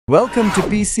Welcome to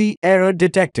PC Error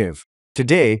Detective.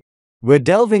 Today, we're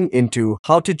delving into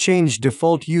how to change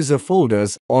default user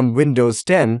folders on Windows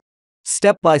 10,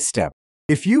 step by step.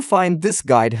 If you find this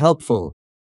guide helpful,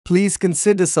 please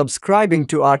consider subscribing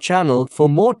to our channel for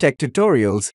more tech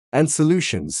tutorials and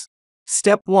solutions.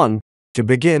 Step 1. To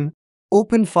begin,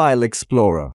 open File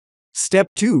Explorer. Step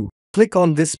 2. Click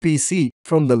on this PC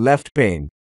from the left pane.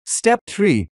 Step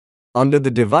 3. Under the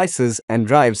Devices and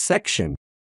Drives section,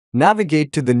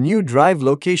 navigate to the new drive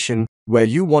location where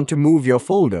you want to move your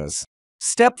folders.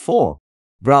 Step 4.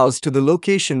 Browse to the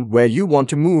location where you want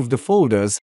to move the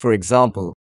folders, for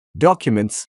example,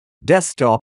 Documents,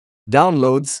 Desktop,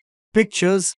 Downloads,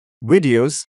 Pictures,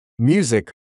 Videos,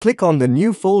 Music. Click on the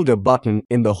New Folder button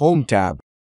in the Home tab.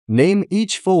 Name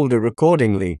each folder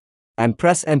accordingly and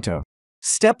press Enter.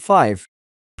 Step 5.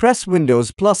 Press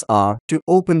Windows plus R to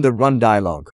open the Run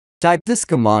dialog. Type this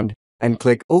command and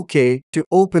click OK to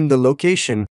open the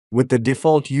location with the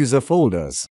default user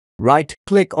folders.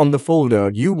 Right-click on the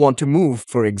folder you want to move,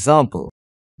 for example,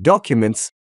 Documents,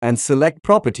 and select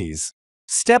Properties.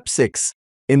 Step 6.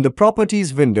 In the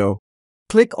Properties window,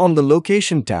 click on the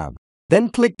Location tab, then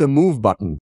click the Move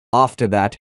button. After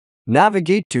that,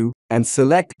 navigate to and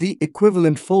select the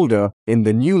equivalent folder in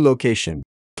the new location.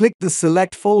 Click the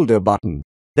Select Folder button,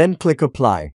 then click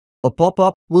Apply. A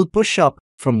pop-up will push up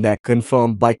from there.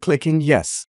 Confirm by clicking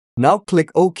Yes. Now click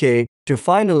OK to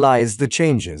finalize the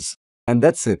changes. And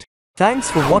that's it. Thanks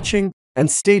for watching and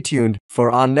stay tuned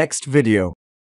for our next video.